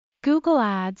Google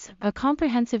Ads, a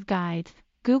comprehensive guide.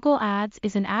 Google Ads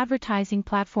is an advertising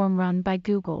platform run by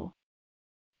Google.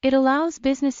 It allows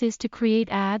businesses to create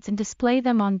ads and display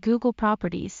them on Google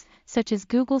properties, such as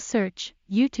Google Search,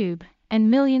 YouTube,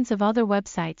 and millions of other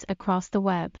websites across the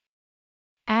web.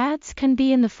 Ads can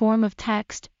be in the form of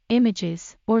text,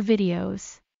 images, or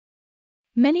videos.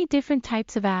 Many different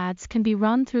types of ads can be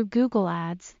run through Google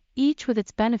Ads, each with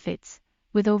its benefits.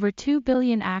 With over 2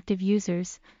 billion active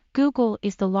users, Google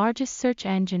is the largest search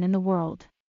engine in the world.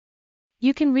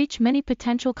 You can reach many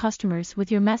potential customers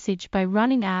with your message by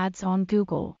running ads on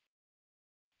Google.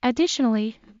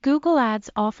 Additionally, Google Ads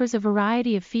offers a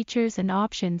variety of features and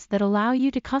options that allow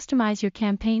you to customize your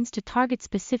campaigns to target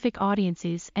specific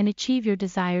audiences and achieve your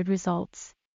desired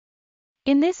results.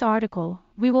 In this article,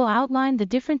 we will outline the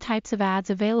different types of ads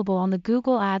available on the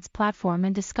Google Ads platform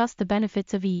and discuss the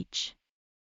benefits of each.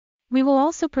 We will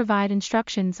also provide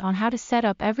instructions on how to set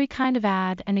up every kind of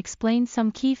ad and explain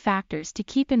some key factors to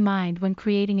keep in mind when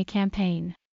creating a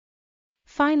campaign.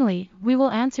 Finally, we will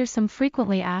answer some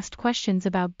frequently asked questions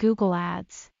about Google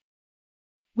Ads.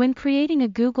 When creating a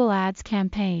Google Ads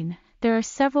campaign, there are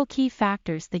several key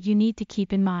factors that you need to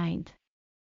keep in mind.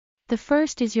 The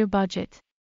first is your budget.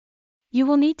 You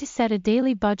will need to set a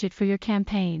daily budget for your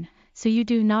campaign, so you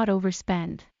do not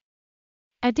overspend.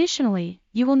 Additionally,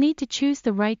 you will need to choose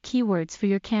the right keywords for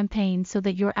your campaign so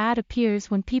that your ad appears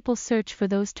when people search for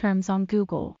those terms on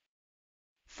Google.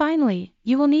 Finally,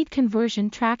 you will need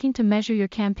conversion tracking to measure your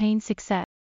campaign success.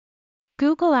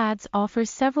 Google Ads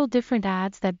offers several different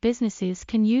ads that businesses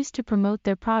can use to promote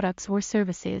their products or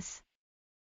services.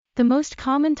 The most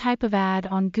common type of ad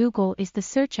on Google is the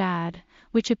search ad,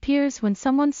 which appears when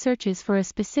someone searches for a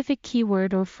specific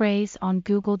keyword or phrase on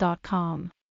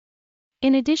Google.com.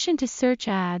 In addition to search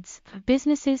ads,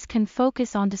 businesses can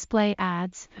focus on display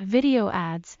ads, video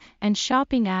ads, and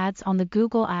shopping ads on the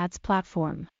Google Ads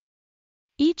platform.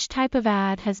 Each type of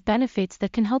ad has benefits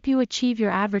that can help you achieve your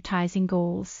advertising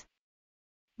goals.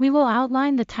 We will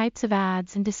outline the types of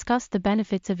ads and discuss the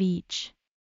benefits of each.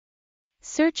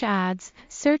 Search ads.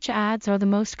 Search ads are the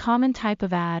most common type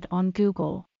of ad on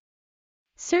Google.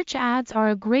 Search ads are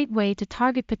a great way to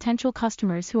target potential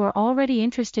customers who are already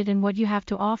interested in what you have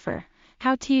to offer.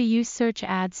 How to use search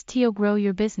ads to grow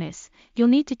your business. You'll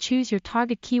need to choose your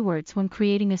target keywords when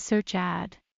creating a search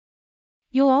ad.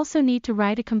 You'll also need to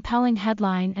write a compelling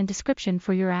headline and description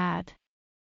for your ad.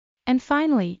 And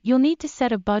finally, you'll need to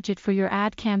set a budget for your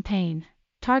ad campaign.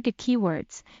 Target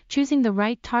keywords. Choosing the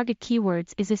right target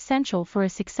keywords is essential for a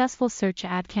successful search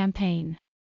ad campaign.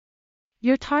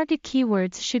 Your target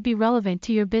keywords should be relevant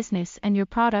to your business and your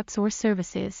products or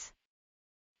services.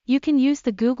 You can use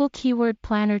the Google Keyword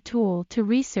Planner tool to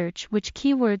research which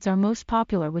keywords are most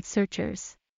popular with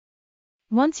searchers.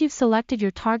 Once you've selected your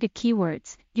target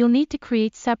keywords, you'll need to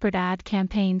create separate ad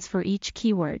campaigns for each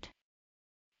keyword.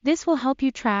 This will help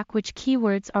you track which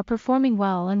keywords are performing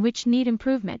well and which need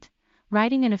improvement.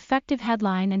 Writing an effective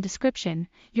headline and description.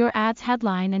 Your ad's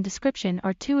headline and description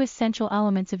are two essential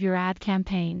elements of your ad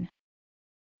campaign.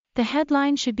 The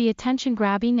headline should be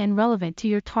attention-grabbing and relevant to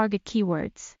your target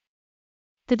keywords.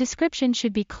 The description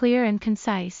should be clear and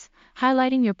concise,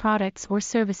 highlighting your products or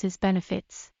services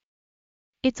benefits.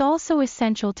 It's also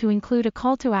essential to include a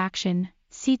call to action,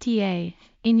 CTA,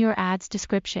 in your ad's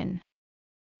description.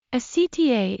 A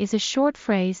CTA is a short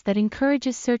phrase that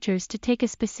encourages searchers to take a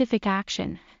specific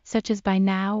action, such as buy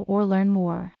now or learn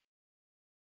more.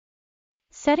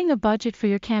 Setting a budget for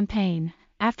your campaign.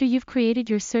 After you've created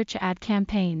your search ad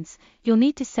campaigns, you'll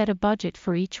need to set a budget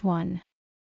for each one.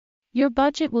 Your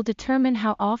budget will determine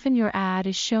how often your ad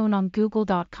is shown on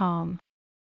Google.com.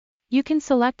 You can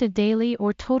select a daily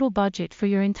or total budget for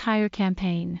your entire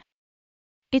campaign.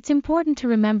 It's important to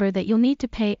remember that you'll need to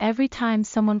pay every time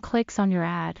someone clicks on your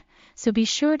ad, so be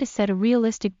sure to set a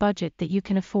realistic budget that you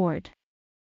can afford.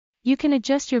 You can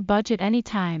adjust your budget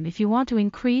anytime if you want to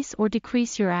increase or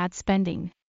decrease your ad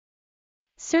spending.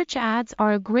 Search ads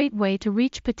are a great way to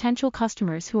reach potential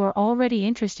customers who are already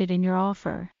interested in your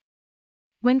offer.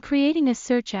 When creating a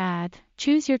search ad,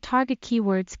 choose your target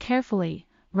keywords carefully,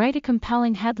 write a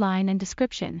compelling headline and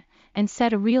description, and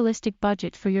set a realistic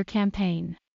budget for your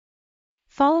campaign.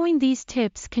 Following these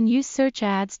tips can use search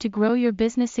ads to grow your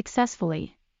business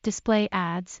successfully. Display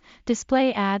ads.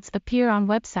 Display ads appear on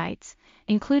websites,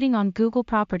 including on Google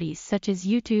properties such as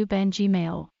YouTube and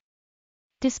Gmail.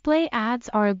 Display ads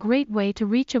are a great way to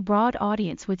reach a broad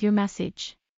audience with your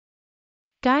message.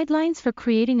 Guidelines for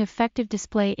creating effective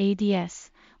display ads.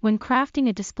 When crafting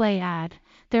a display ad,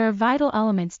 there are vital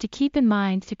elements to keep in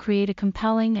mind to create a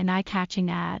compelling and eye-catching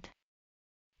ad.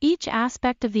 Each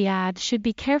aspect of the ad should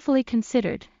be carefully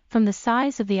considered, from the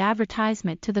size of the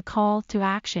advertisement to the call to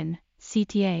action,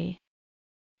 CTA.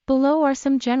 Below are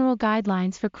some general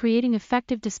guidelines for creating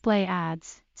effective display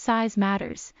ads. Size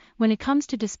matters. When it comes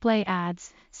to display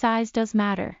ads, size does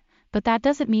matter, but that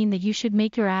doesn't mean that you should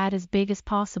make your ad as big as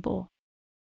possible.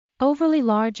 Overly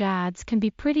large ads can be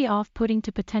pretty off-putting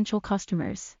to potential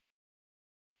customers.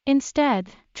 Instead,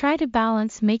 try to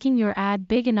balance making your ad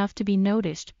big enough to be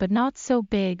noticed but not so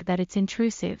big that it's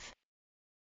intrusive.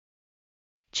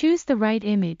 Choose the right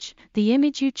image. The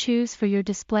image you choose for your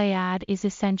display ad is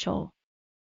essential.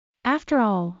 After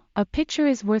all, a picture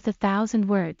is worth 1,000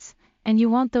 words, and you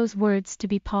want those words to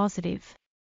be positive.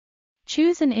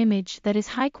 Choose an image that is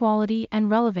high quality and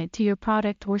relevant to your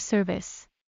product or service.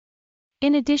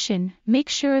 In addition, make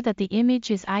sure that the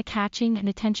image is eye-catching and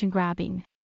attention-grabbing.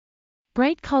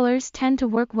 Bright colors tend to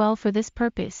work well for this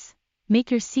purpose.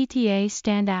 Make your CTA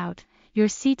stand out. Your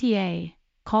CTA,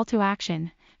 call to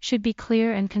action, should be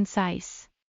clear and concise.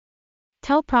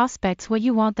 Tell prospects what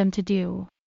you want them to do,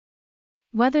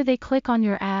 whether they click on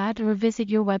your ad or visit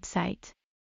your website.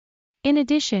 In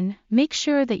addition, make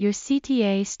sure that your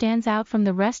CTA stands out from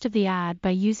the rest of the ad by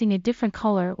using a different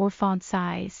color or font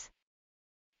size.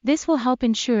 This will help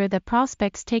ensure that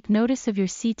prospects take notice of your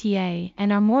CTA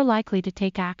and are more likely to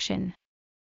take action.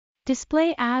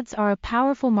 Display ads are a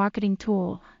powerful marketing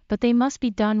tool, but they must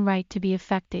be done right to be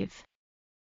effective.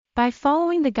 By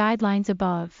following the guidelines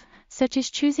above, such as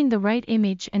choosing the right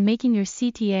image and making your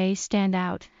CTA stand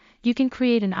out, you can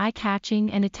create an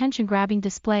eye-catching and attention-grabbing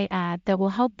display ad that will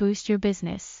help boost your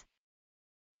business.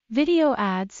 Video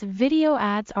ads. Video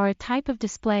ads are a type of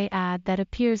display ad that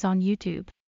appears on YouTube.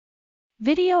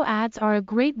 Video ads are a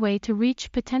great way to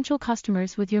reach potential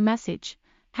customers with your message.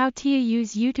 How to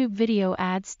use YouTube video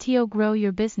ads to grow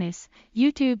your business.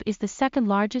 YouTube is the second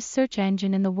largest search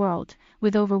engine in the world,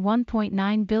 with over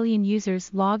 1.9 billion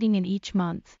users logging in each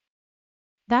month.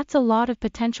 That's a lot of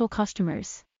potential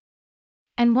customers.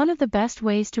 And one of the best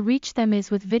ways to reach them is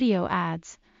with video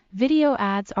ads. Video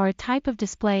ads are a type of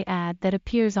display ad that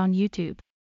appears on YouTube.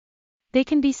 They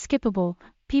can be skippable,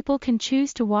 people can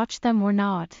choose to watch them or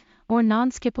not, or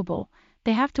non-skippable.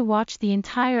 They have to watch the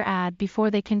entire ad before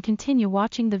they can continue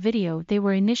watching the video they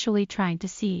were initially trying to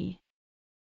see.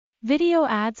 Video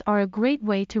ads are a great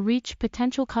way to reach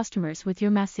potential customers with your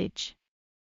message.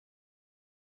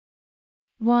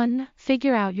 1.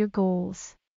 Figure out your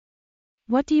goals.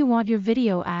 What do you want your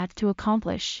video ad to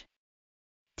accomplish?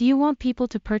 Do you want people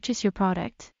to purchase your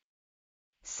product?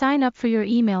 Sign up for your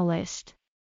email list.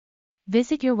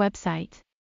 Visit your website.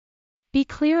 Be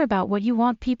clear about what you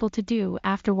want people to do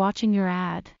after watching your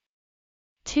ad.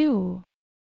 2.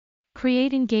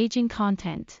 Create engaging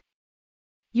content.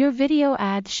 Your video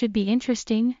ad should be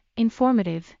interesting,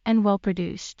 informative, and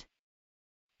well-produced.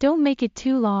 Don't make it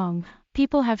too long.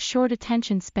 People have short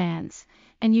attention spans,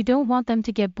 and you don't want them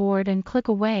to get bored and click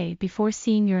away before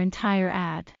seeing your entire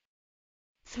ad.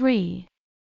 3.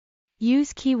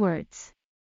 Use keywords.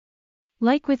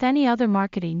 Like with any other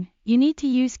marketing, you need to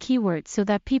use keywords so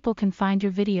that people can find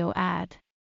your video ad.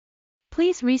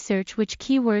 Please research which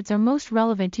keywords are most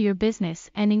relevant to your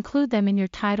business and include them in your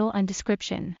title and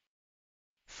description.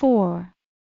 4.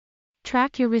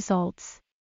 Track your results.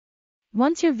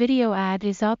 Once your video ad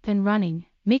is up and running,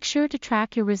 make sure to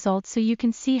track your results so you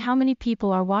can see how many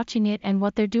people are watching it and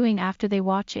what they're doing after they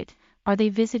watch it. Are they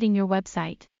visiting your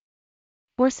website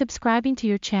or subscribing to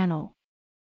your channel?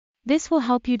 This will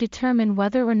help you determine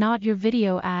whether or not your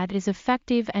video ad is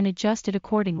effective and adjust it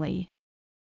accordingly.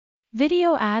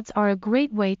 Video ads are a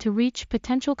great way to reach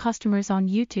potential customers on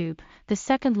YouTube, the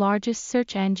second largest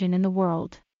search engine in the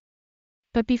world.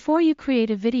 But before you create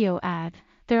a video ad,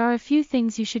 there are a few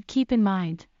things you should keep in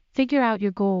mind. Figure out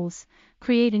your goals,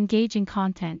 create engaging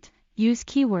content, use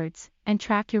keywords, and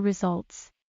track your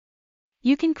results.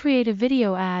 You can create a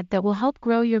video ad that will help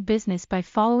grow your business by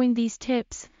following these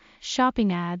tips.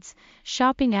 Shopping ads.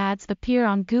 Shopping ads appear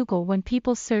on Google when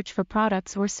people search for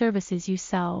products or services you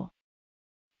sell.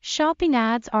 Shopping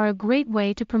ads are a great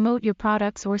way to promote your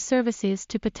products or services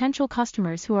to potential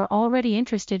customers who are already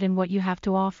interested in what you have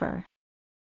to offer.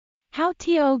 How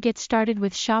to get started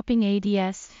with shopping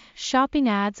ads. Shopping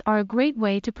ads are a great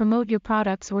way to promote your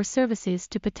products or services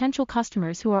to potential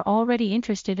customers who are already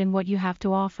interested in what you have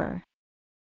to offer.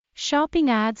 Shopping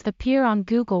ads appear on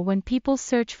Google when people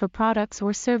search for products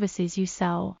or services you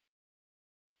sell.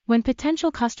 When potential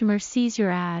customers sees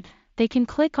your ad, they can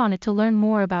click on it to learn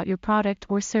more about your product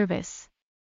or service.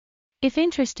 If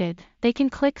interested, they can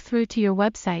click through to your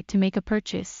website to make a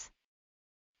purchase.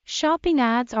 Shopping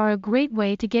ads are a great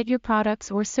way to get your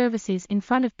products or services in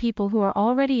front of people who are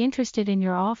already interested in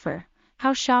your offer.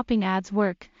 How shopping ads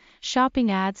work. shopping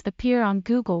ads appear on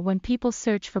Google when people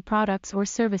search for products or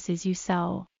services you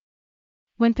sell.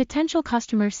 When potential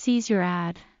customers sees your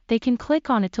ad, they can click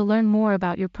on it to learn more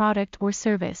about your product or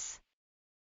service.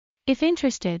 If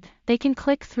interested, they can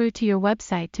click through to your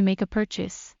website to make a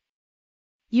purchase.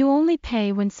 You only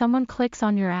pay when someone clicks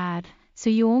on your ad,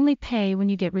 so you only pay when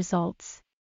you get results.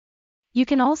 You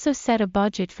can also set a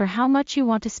budget for how much you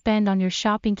want to spend on your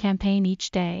shopping campaign each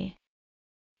day.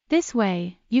 This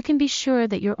way, you can be sure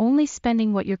that you're only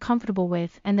spending what you're comfortable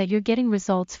with and that you're getting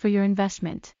results for your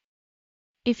investment.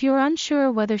 If you're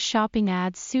unsure whether shopping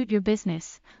ads suit your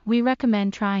business, we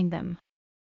recommend trying them.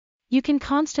 You can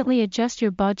constantly adjust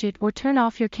your budget or turn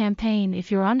off your campaign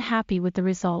if you're unhappy with the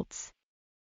results.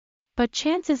 But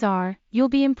chances are, you'll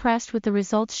be impressed with the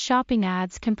results shopping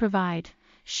ads can provide.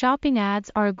 Shopping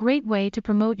ads are a great way to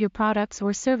promote your products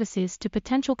or services to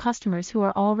potential customers who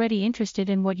are already interested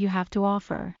in what you have to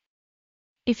offer.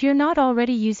 If you're not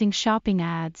already using shopping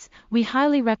ads, we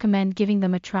highly recommend giving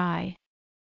them a try.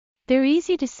 They're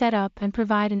easy to set up and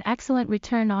provide an excellent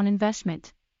return on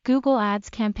investment. Google Ads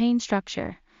campaign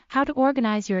structure. How to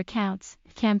organize your accounts,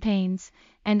 campaigns,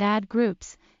 and ad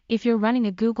groups if you're running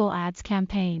a Google Ads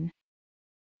campaign.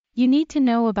 You need to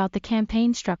know about the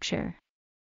campaign structure.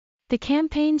 The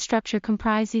campaign structure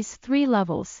comprises 3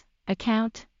 levels: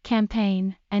 account,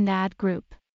 campaign, and ad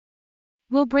group.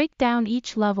 We'll break down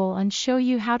each level and show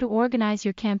you how to organize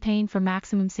your campaign for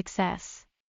maximum success.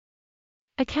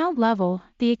 Account level.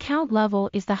 The account level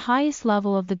is the highest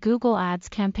level of the Google Ads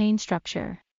campaign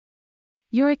structure.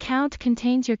 Your account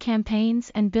contains your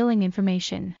campaigns and billing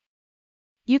information.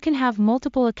 You can have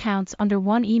multiple accounts under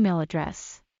one email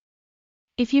address.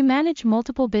 If you manage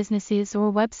multiple businesses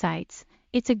or websites,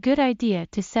 it's a good idea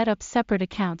to set up separate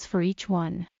accounts for each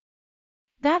one.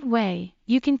 That way,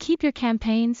 you can keep your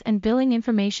campaigns and billing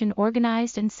information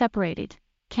organized and separated.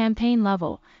 Campaign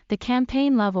level. The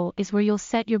campaign level is where you'll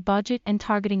set your budget and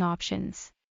targeting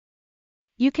options.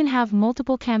 You can have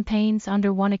multiple campaigns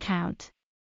under one account.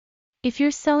 If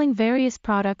you're selling various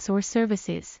products or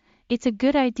services, it's a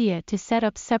good idea to set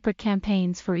up separate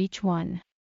campaigns for each one.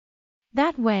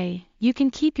 That way, you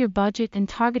can keep your budget and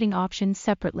targeting options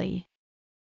separately.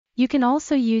 You can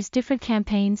also use different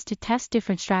campaigns to test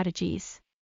different strategies.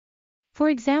 For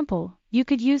example, you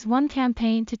could use one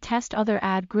campaign to test other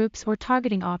ad groups or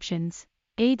targeting options.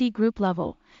 Ad group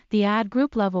level. The ad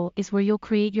group level is where you'll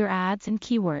create your ads and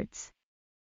keywords.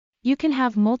 You can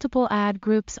have multiple ad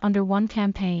groups under one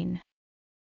campaign.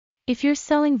 If you're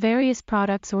selling various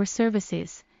products or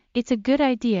services, it's a good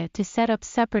idea to set up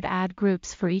separate ad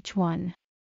groups for each one.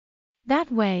 That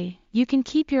way, you can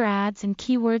keep your ads and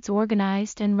keywords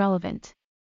organized and relevant.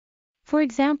 For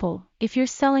example, if you're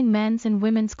selling men's and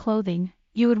women's clothing,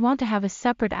 you would want to have a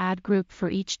separate ad group for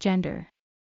each gender.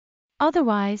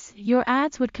 Otherwise, your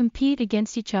ads would compete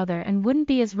against each other and wouldn't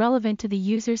be as relevant to the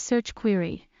user's search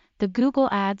query. The Google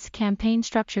Ads campaign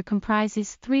structure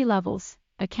comprises 3 levels: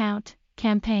 account,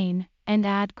 campaign, and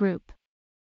ad group.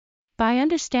 By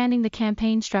understanding the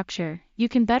campaign structure, you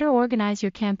can better organize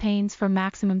your campaigns for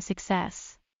maximum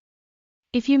success.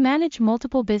 If you manage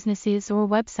multiple businesses or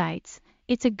websites,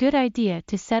 it's a good idea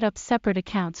to set up separate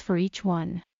accounts for each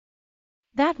one.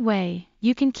 That way,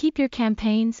 you can keep your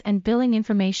campaigns and billing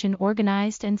information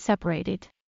organized and separated.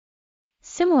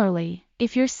 Similarly,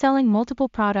 if you're selling multiple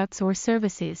products or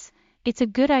services, it's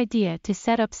a good idea to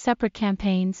set up separate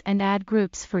campaigns and ad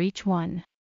groups for each one.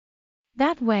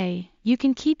 That way, you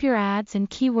can keep your ads and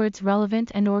keywords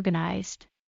relevant and organized.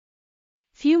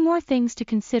 Few more things to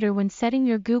consider when setting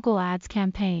your Google Ads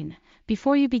campaign.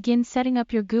 Before you begin setting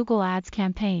up your Google Ads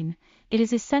campaign, it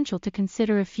is essential to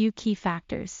consider a few key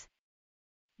factors.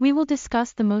 We will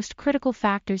discuss the most critical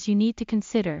factors you need to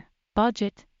consider: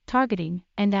 budget, targeting,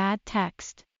 and ad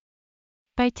text.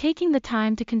 By taking the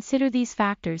time to consider these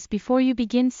factors before you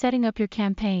begin setting up your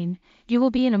campaign, you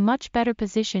will be in a much better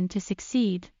position to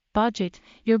succeed. Budget.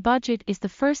 Your budget is the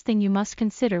first thing you must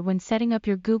consider when setting up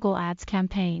your Google Ads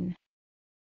campaign.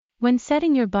 When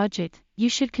setting your budget, you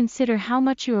should consider how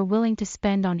much you are willing to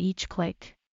spend on each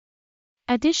click.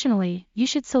 Additionally, you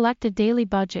should select a daily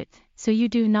budget, so you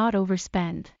do not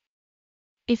overspend.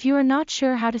 If you are not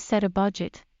sure how to set a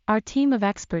budget, our team of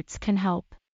experts can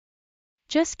help.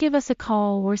 Just give us a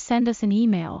call or send us an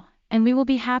email, and we will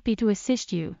be happy to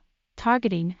assist you.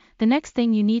 Targeting. The next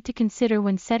thing you need to consider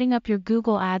when setting up your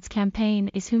Google Ads campaign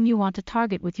is whom you want to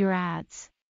target with your ads.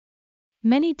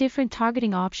 Many different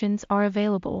targeting options are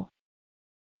available,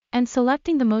 and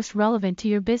selecting the most relevant to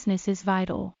your business is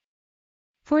vital.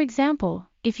 For example,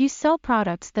 if you sell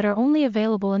products that are only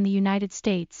available in the United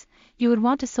States, you would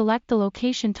want to select the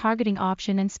location targeting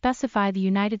option and specify the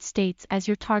United States as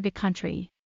your target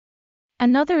country.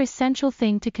 Another essential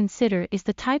thing to consider is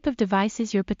the type of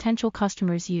devices your potential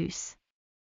customers use.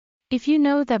 If you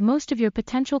know that most of your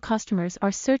potential customers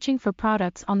are searching for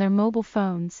products on their mobile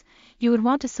phones, you would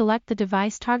want to select the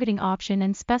device targeting option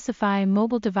and specify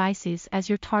mobile devices as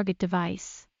your target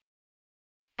device.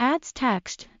 Ads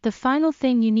text. The final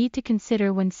thing you need to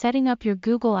consider when setting up your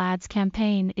Google Ads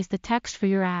campaign is the text for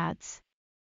your ads.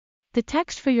 The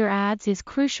text for your ads is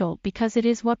crucial because it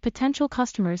is what potential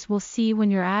customers will see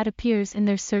when your ad appears in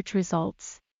their search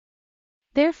results.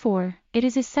 Therefore, it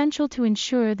is essential to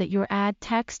ensure that your ad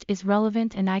text is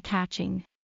relevant and eye-catching.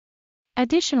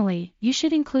 Additionally, you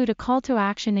should include a call to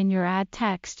action in your ad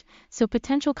text, so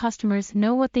potential customers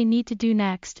know what they need to do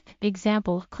next.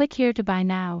 Example, click here to buy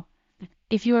now,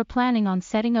 if you are planning on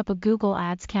setting up a Google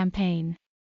Ads campaign.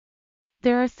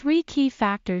 There are 3 key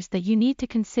factors that you need to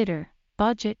consider: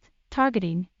 budget,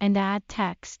 targeting, and ad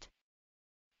text.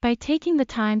 By taking the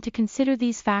time to consider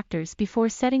these factors before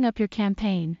setting up your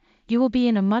campaign, you will be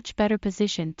in a much better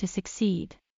position to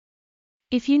succeed.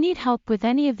 If you need help with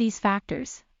any of these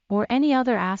factors, or any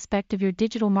other aspect of your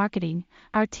digital marketing,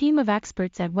 our team of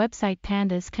experts at Website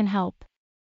Pandas can help.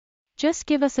 Just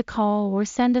give us a call or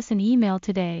send us an email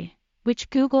today. Which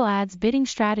Google Ads bidding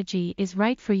strategy is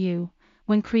right for you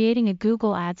when creating a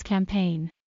Google Ads campaign?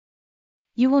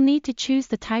 You will need to choose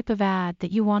the type of ad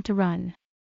that you want to run.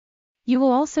 You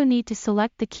will also need to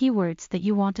select the keywords that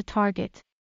you want to target.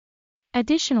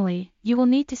 Additionally, you will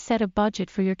need to set a budget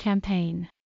for your campaign.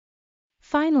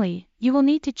 Finally, you will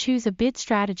need to choose a bid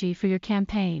strategy for your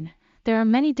campaign. There are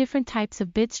many different types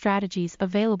of bid strategies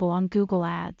available on Google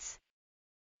Ads.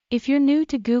 If you're new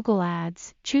to Google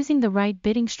Ads, choosing the right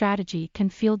bidding strategy can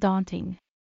feel daunting.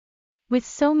 With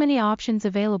so many options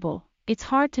available, it's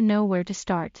hard to know where to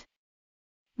start.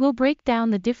 We'll break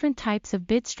down the different types of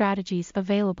bid strategies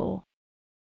available,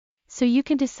 so you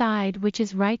can decide which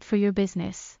is right for your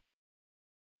business.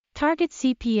 Target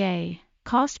CPA,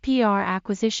 Cost PR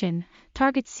Acquisition.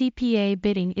 Target CPA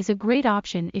bidding is a great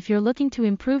option if you're looking to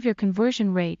improve your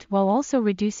conversion rate while also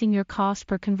reducing your cost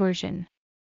per conversion.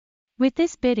 With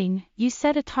this bidding, you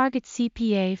set a target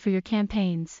CPA for your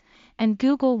campaigns, and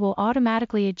Google will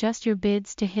automatically adjust your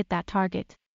bids to hit that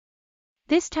target.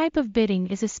 This type of bidding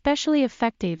is especially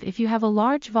effective if you have a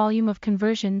large volume of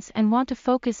conversions and want to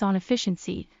focus on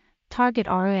efficiency. Target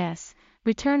ROAS,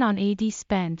 Return on Ad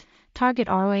Spend. Target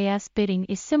ROAS bidding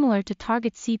is similar to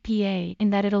target CPA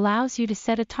in that it allows you to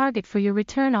set a target for your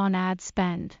return on ad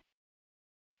spend.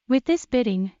 With this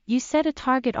bidding, you set a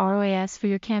target ROAS for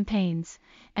your campaigns,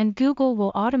 and Google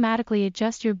will automatically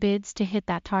adjust your bids to hit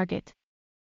that target.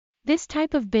 This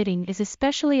type of bidding is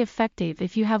especially effective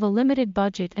if you have a limited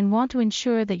budget and want to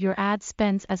ensure that your ad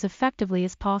spends as effectively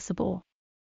as possible.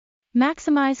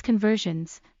 Maximize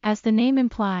conversions. As the name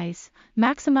implies,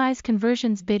 maximize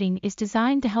conversions bidding is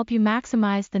designed to help you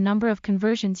maximize the number of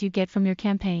conversions you get from your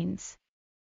campaigns.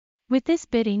 With this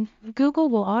bidding, Google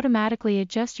will automatically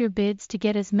adjust your bids to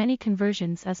get as many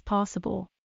conversions as possible.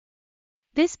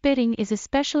 This bidding is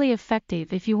especially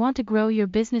effective if you want to grow your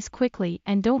business quickly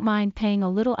and don't mind paying a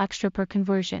little extra per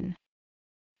conversion.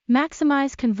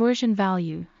 Maximize conversion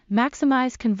value.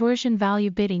 Maximize conversion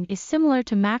value bidding is similar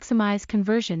to maximize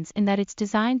conversions in that it's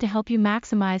designed to help you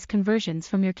maximize conversions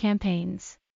from your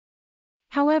campaigns.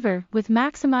 However, with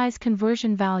maximize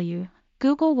conversion value,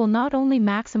 Google will not only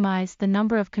maximize the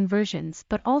number of conversions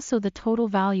but also the total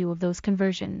value of those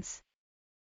conversions.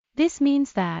 This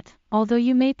means that, although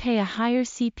you may pay a higher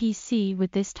CPC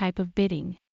with this type of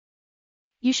bidding,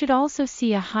 you should also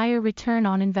see a higher return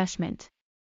on investment.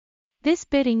 This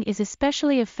bidding is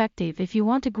especially effective if you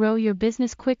want to grow your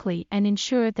business quickly and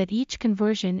ensure that each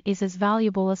conversion is as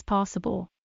valuable as possible.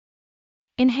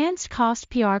 Enhanced Cost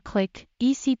Per Click,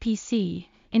 ECPC.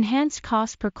 Enhanced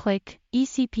Cost Per Click,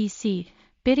 ECPC,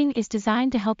 bidding is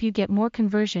designed to help you get more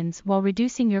conversions while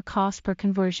reducing your cost per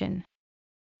conversion.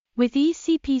 With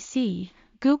ECPC,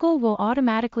 Google will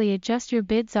automatically adjust your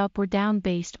bids up or down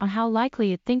based on how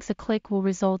likely it thinks a click will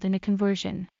result in a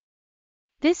conversion.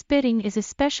 This bidding is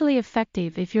especially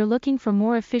effective if you're looking for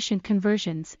more efficient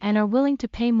conversions and are willing to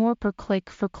pay more per click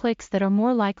for clicks that are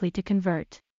more likely to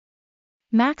convert.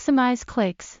 Maximize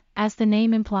clicks, as the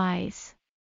name implies.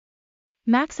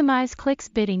 Maximize clicks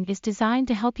bidding is designed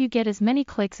to help you get as many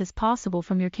clicks as possible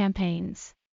from your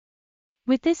campaigns.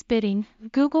 With this bidding,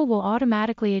 Google will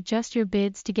automatically adjust your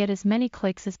bids to get as many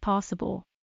clicks as possible.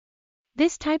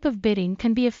 This type of bidding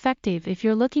can be effective if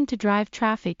you're looking to drive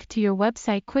traffic to your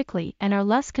website quickly and are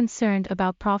less concerned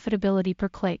about profitability per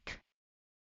click.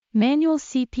 Manual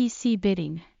CPC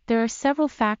bidding. There are several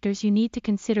factors you need to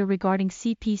consider regarding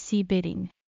CPC bidding.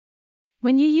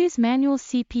 When you use manual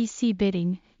CPC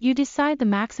bidding, you decide the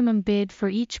maximum bid for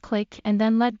each click and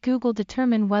then let Google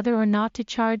determine whether or not to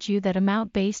charge you that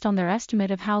amount based on their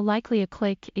estimate of how likely a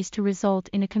click is to result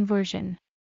in a conversion.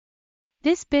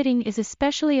 This bidding is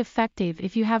especially effective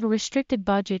if you have a restricted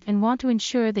budget and want to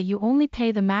ensure that you only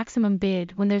pay the maximum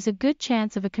bid when there's a good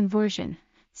chance of a conversion.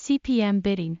 CPM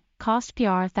bidding, cost per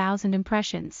 1,000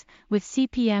 impressions. With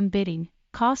CPM bidding,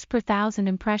 cost per 1,000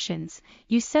 impressions,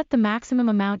 you set the maximum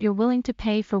amount you're willing to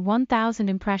pay for 1,000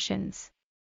 impressions.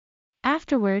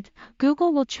 Afterward,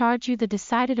 Google will charge you the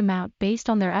decided amount based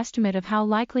on their estimate of how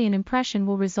likely an impression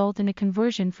will result in a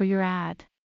conversion for your ad.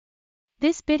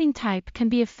 This bidding type can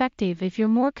be effective if you're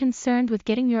more concerned with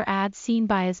getting your ad seen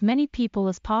by as many people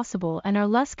as possible and are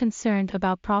less concerned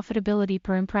about profitability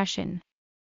per impression.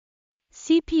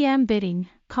 CPM bidding,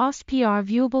 cost per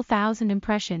viewable 1,000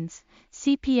 impressions.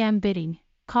 CPM bidding,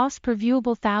 cost per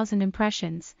viewable 1,000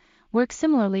 impressions, work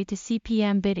similarly to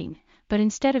CPM bidding, but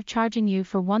instead of charging you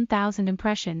for 1,000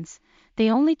 impressions,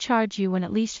 they only charge you when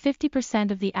at least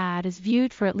 50% of the ad is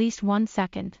viewed for at least 1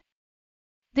 second.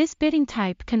 This bidding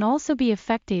type can also be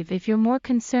effective if you're more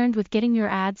concerned with getting your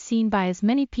ad seen by as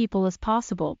many people as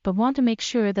possible but want to make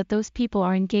sure that those people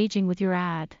are engaging with your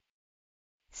ad.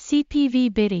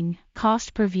 CPV bidding,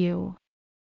 cost per view.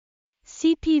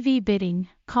 CPV bidding,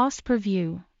 cost per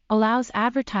view, allows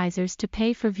advertisers to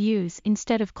pay for views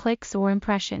instead of clicks or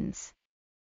impressions.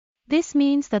 This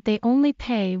means that they only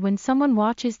pay when someone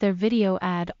watches their video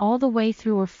ad all the way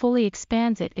through or fully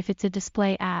expands it if it's a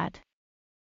display ad.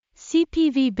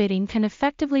 CPV bidding can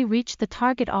effectively reach the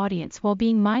target audience while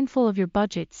being mindful of your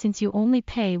budget since you only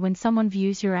pay when someone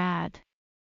views your ad.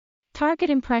 Target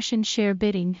impression share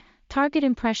bidding. Target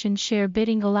impression share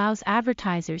bidding allows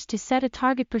advertisers to set a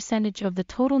target percentage of the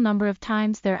total number of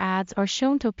times their ads are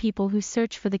shown to people who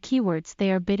search for the keywords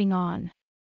they are bidding on.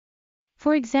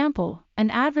 For example, an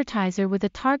advertiser with a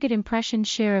target impression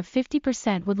share of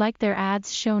 50% would like their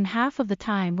ads shown half of the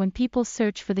time when people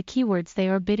search for the keywords they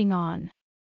are bidding on.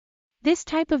 This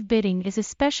type of bidding is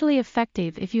especially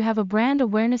effective if you have a brand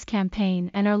awareness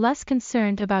campaign and are less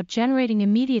concerned about generating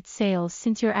immediate sales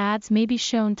since your ads may be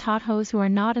shown to those who are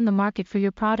not in the market for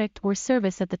your product or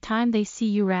service at the time they see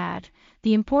your ad.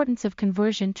 The importance of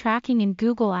conversion tracking in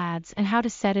Google Ads and how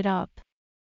to set it up.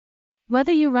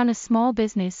 Whether you run a small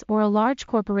business or a large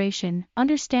corporation,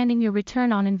 understanding your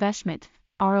return on investment,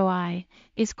 ROI,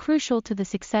 is crucial to the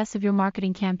success of your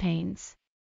marketing campaigns.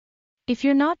 If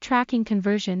you're not tracking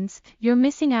conversions, you're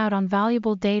missing out on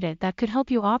valuable data that could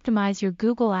help you optimize your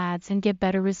Google Ads and get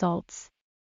better results.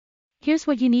 Here's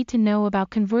what you need to know about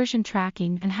conversion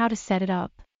tracking and how to set it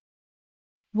up.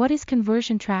 What is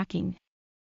conversion tracking?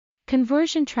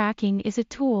 Conversion tracking is a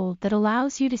tool that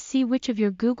allows you to see which of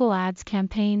your Google Ads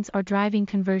campaigns are driving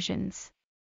conversions.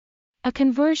 A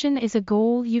conversion is a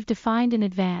goal you've defined in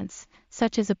advance,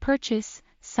 such as a purchase,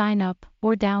 sign up,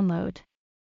 or download.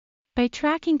 By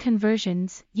tracking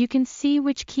conversions, you can see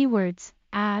which keywords,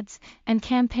 ads, and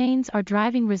campaigns are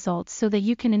driving results so that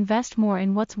you can invest more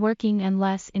in what's working and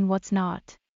less in what's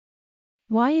not.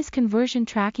 Why is conversion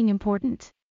tracking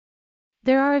important?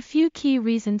 There are a few key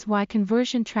reasons why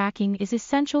conversion tracking is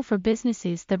essential for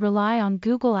businesses that rely on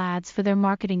Google Ads for their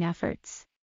marketing efforts.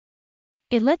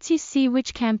 It lets you see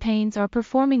which campaigns are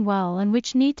performing well and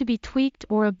which need to be tweaked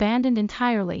or abandoned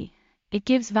entirely. It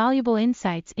gives valuable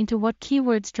insights into what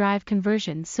keywords drive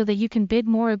conversions so that you can bid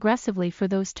more aggressively for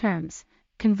those terms.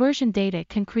 Conversion data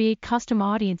can create custom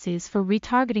audiences for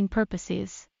retargeting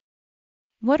purposes.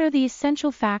 What are the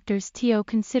essential factors to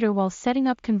consider while setting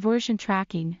up conversion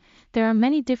tracking? There are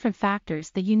many different factors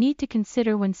that you need to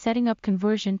consider when setting up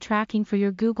conversion tracking for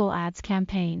your Google Ads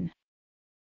campaign.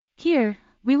 Here,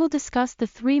 we will discuss the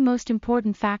 3 most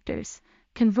important factors: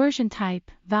 conversion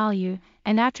type, value,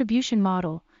 and attribution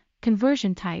model.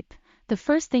 Conversion type. The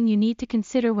first thing you need to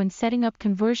consider when setting up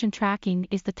conversion tracking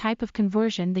is the type of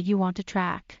conversion that you want to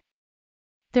track.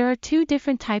 There are 2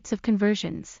 different types of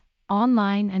conversions: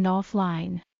 online and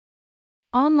offline.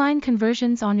 Online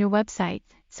conversions on your website,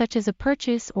 such as a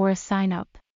purchase or a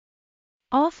sign-up.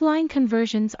 Offline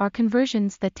conversions are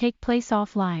conversions that take place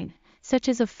offline, such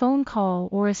as a phone call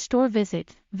or a store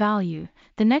visit. Value.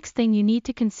 The next thing you need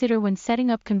to consider when setting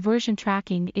up conversion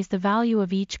tracking is the value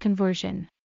of each conversion.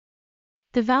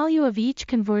 The value of each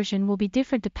conversion will be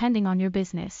different depending on your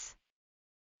business.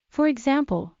 For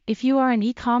example, if you are an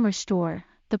e-commerce store,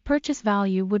 the purchase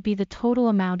value would be the total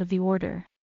amount of the order.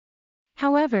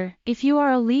 However, if you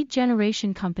are a lead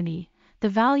generation company, the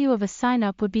value of a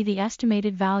sign-up would be the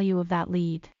estimated value of that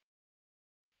lead.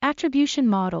 Attribution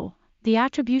model. The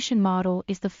attribution model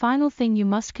is the final thing you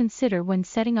must consider when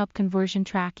setting up conversion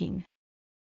tracking.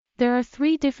 There are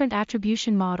 3 different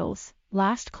attribution models: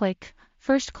 last click,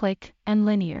 first click, and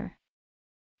linear.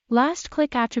 Last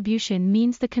click attribution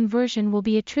means the conversion will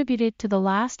be attributed to the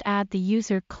last ad the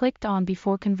user clicked on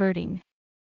before converting.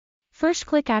 First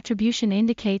click attribution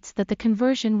indicates that the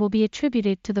conversion will be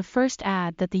attributed to the first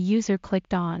ad that the user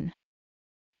clicked on.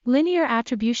 Linear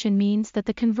attribution means that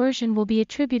the conversion will be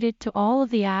attributed to all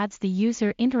of the ads the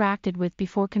user interacted with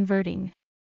before converting.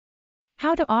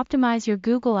 How to optimize your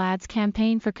Google Ads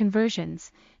campaign for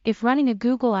conversions. If running a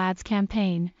Google Ads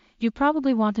campaign, you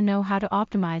probably want to know how to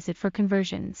optimize it for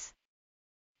conversions.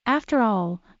 After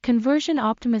all, conversion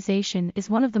optimization is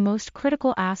one of the most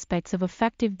critical aspects of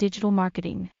effective digital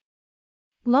marketing.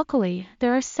 Luckily,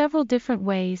 there are several different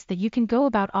ways that you can go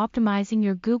about optimizing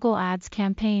your Google Ads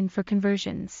campaign for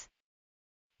conversions.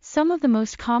 Some of the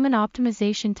most common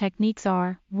optimization techniques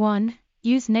are: 1.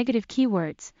 Use negative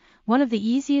keywords. One of the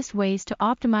easiest ways to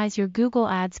optimize your Google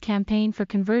Ads campaign for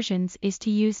conversions is to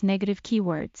use negative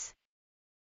keywords.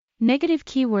 Negative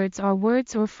keywords are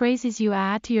words or phrases you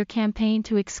add to your campaign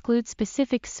to exclude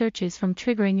specific searches from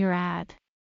triggering your ad.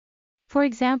 For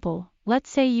example,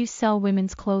 let's say you sell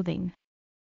women's clothing.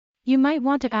 You might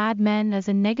want to add men as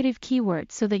a negative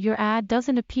keyword so that your ad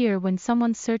doesn't appear when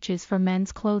someone searches for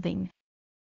men's clothing.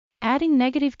 Adding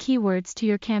negative keywords to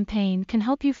your campaign can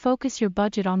help you focus your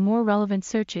budget on more relevant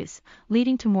searches,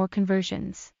 leading to more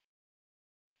conversions.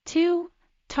 2.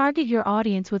 Target your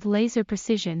audience with laser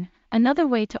precision. Another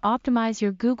way to optimize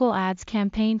your Google Ads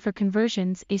campaign for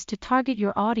conversions is to target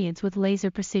your audience with laser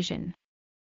precision.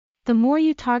 The more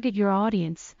you target your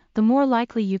audience, the more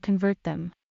likely you convert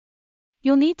them.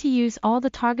 You'll need to use all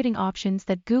the targeting options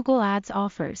that Google Ads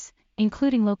offers,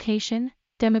 including location,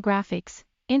 demographics,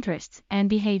 interests, and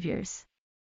behaviors.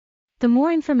 The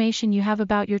more information you have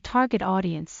about your target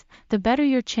audience, the better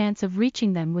your chance of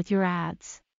reaching them with your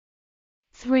ads.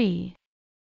 3.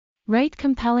 Write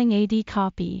compelling ad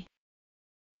copy.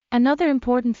 Another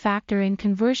important factor in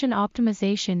conversion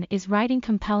optimization is writing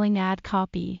compelling ad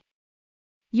copy.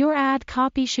 Your ad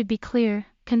copy should be clear,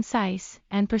 concise,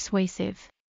 and persuasive.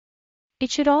 It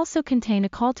should also contain a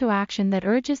call to action that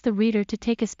urges the reader to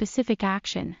take a specific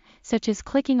action, such as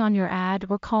clicking on your ad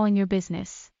or calling your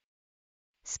business.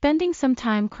 Spending some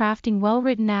time crafting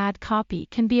well-written ad copy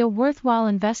can be a worthwhile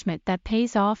investment that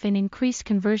pays off in increased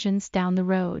conversions down the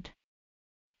road.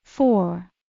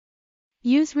 4.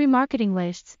 Use remarketing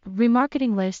lists.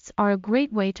 Remarketing lists are a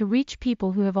great way to reach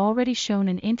people who have already shown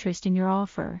an interest in your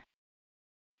offer.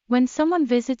 When someone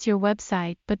visits your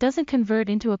website but doesn't convert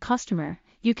into a customer,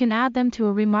 you can add them to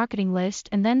a remarketing list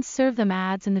and then serve them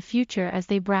ads in the future as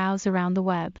they browse around the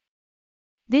web.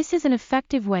 This is an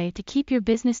effective way to keep your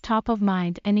business top of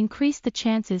mind and increase the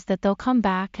chances that they'll come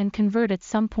back and convert at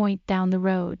some point down the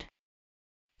road.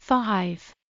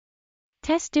 5.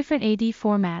 Test different ad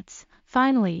formats.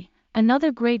 Finally,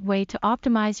 another great way to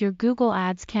optimize your Google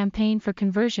Ads campaign for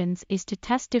conversions is to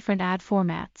test different ad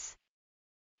formats.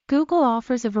 Google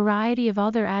offers a variety of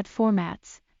other ad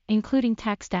formats, including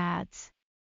text ads,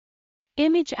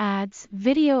 image ads,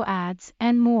 video ads,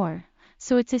 and more,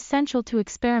 so it's essential to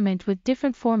experiment with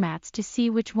different formats to see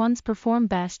which ones perform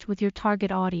best with your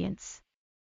target audience.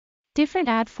 Different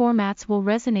ad formats will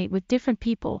resonate with different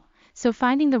people, so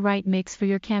finding the right mix for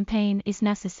your campaign is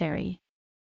necessary.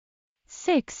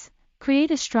 6.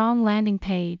 Create a strong landing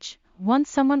page. Once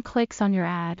someone clicks on your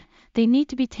ad, they need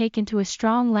to be taken to a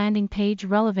strong landing page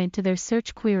relevant to their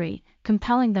search query,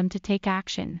 compelling them to take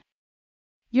action.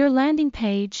 Your landing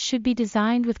page should be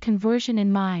designed with conversion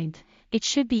in mind. It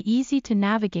should be easy to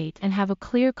navigate and have a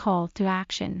clear call to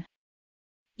action.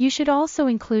 You should also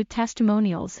include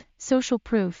testimonials, social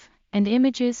proof, and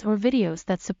images or videos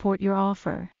that support your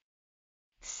offer.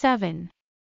 7.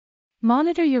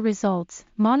 Monitor your results.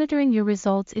 Monitoring your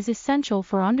results is essential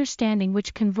for understanding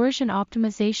which conversion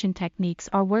optimization techniques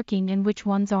are working and which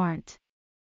ones aren't.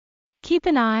 Keep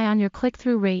an eye on your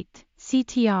click-through rate,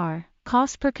 CTR,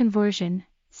 cost per conversion,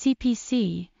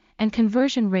 CPC, and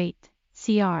conversion rate,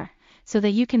 CR, so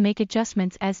that you can make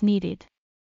adjustments as needed.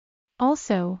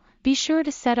 Also, be sure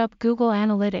to set up Google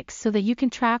Analytics so that you can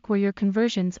track where your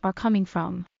conversions are coming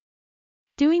from.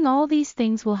 Doing all these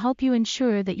things will help you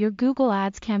ensure that your Google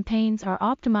Ads campaigns are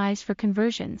optimized for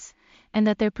conversions, and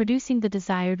that they're producing the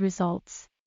desired results.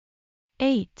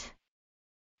 8.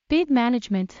 Bid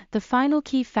management. The final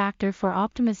key factor for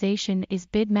optimization is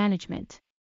bid management.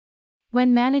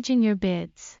 When managing your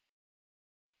bids,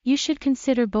 you should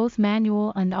consider both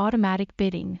manual and automatic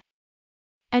bidding.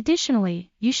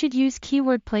 Additionally, you should use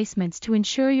keyword placements to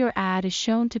ensure your ad is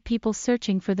shown to people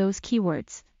searching for those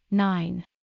keywords. 9.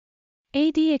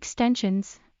 AD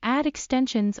extensions. Ad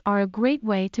extensions are a great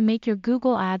way to make your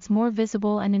Google Ads more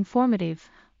visible and informative,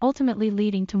 ultimately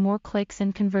leading to more clicks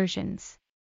and conversions.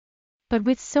 But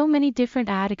with so many different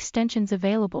ad extensions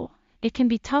available, it can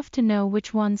be tough to know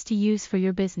which ones to use for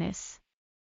your business.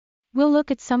 We'll look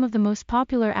at some of the most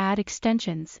popular ad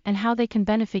extensions and how they can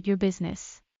benefit your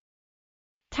business.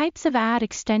 Types of ad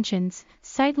extensions.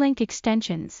 Sitelink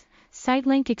extensions.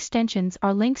 Sitelink extensions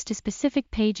are links to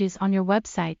specific pages on your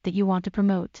website that you want to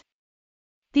promote.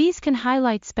 These can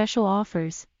highlight special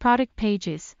offers, product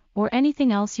pages, or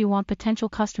anything else you want potential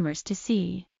customers to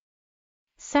see.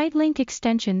 Sitelink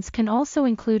extensions can also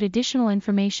include additional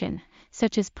information,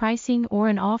 such as pricing or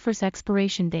an offer's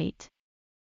expiration date.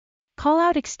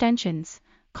 Callout extensions.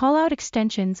 Callout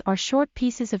extensions are short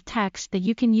pieces of text that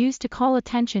you can use to call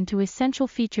attention to essential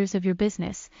features of your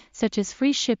business, such as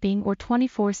free shipping or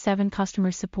 24/7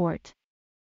 customer support.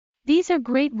 These are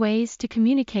great ways to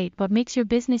communicate what makes your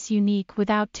business unique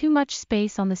without too much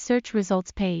space on the search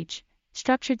results page.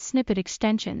 Structured snippet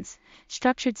extensions.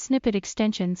 Structured snippet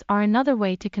extensions are another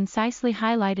way to concisely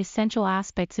highlight essential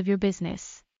aspects of your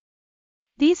business.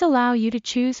 These allow you to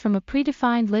choose from a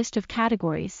predefined list of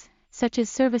categories, such as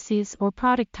services or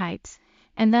product types,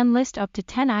 and then list up to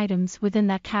 10 items within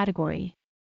that category.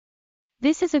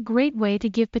 This is a great way to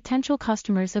give potential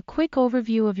customers a quick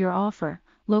overview of your offer.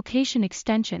 Location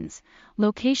extensions.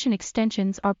 Location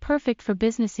extensions are perfect for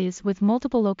businesses with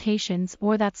multiple locations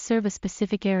or that serve a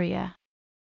specific area.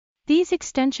 These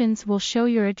extensions will show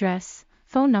your address,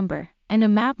 phone number, and a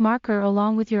map marker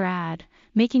along with your ad,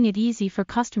 making it easy for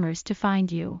customers to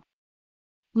find you.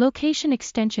 Location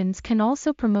extensions can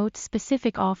also promote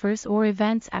specific offers or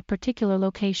events at particular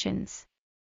locations.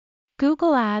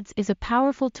 Google Ads is a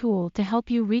powerful tool to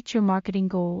help you reach your marketing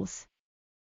goals.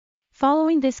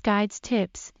 Following this guide's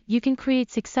tips, you can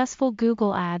create successful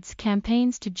Google Ads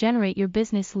campaigns to generate your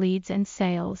business leads and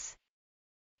sales.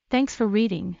 Thanks for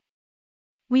reading.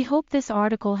 We hope this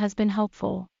article has been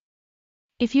helpful.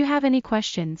 If you have any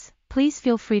questions, please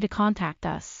feel free to contact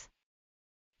us.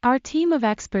 Our team of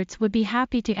experts would be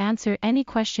happy to answer any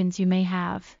questions you may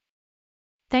have.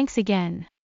 Thanks again.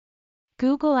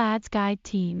 Google Ads Guide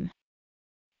Team.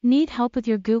 Need help with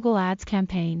your Google Ads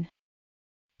campaign?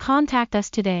 Contact us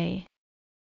today.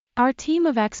 Our team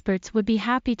of experts would be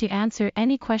happy to answer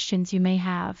any questions you may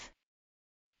have.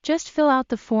 Just fill out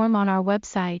the form on our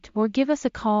website or give us a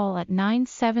call at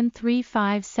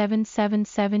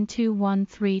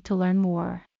 97357777213 to learn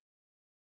more.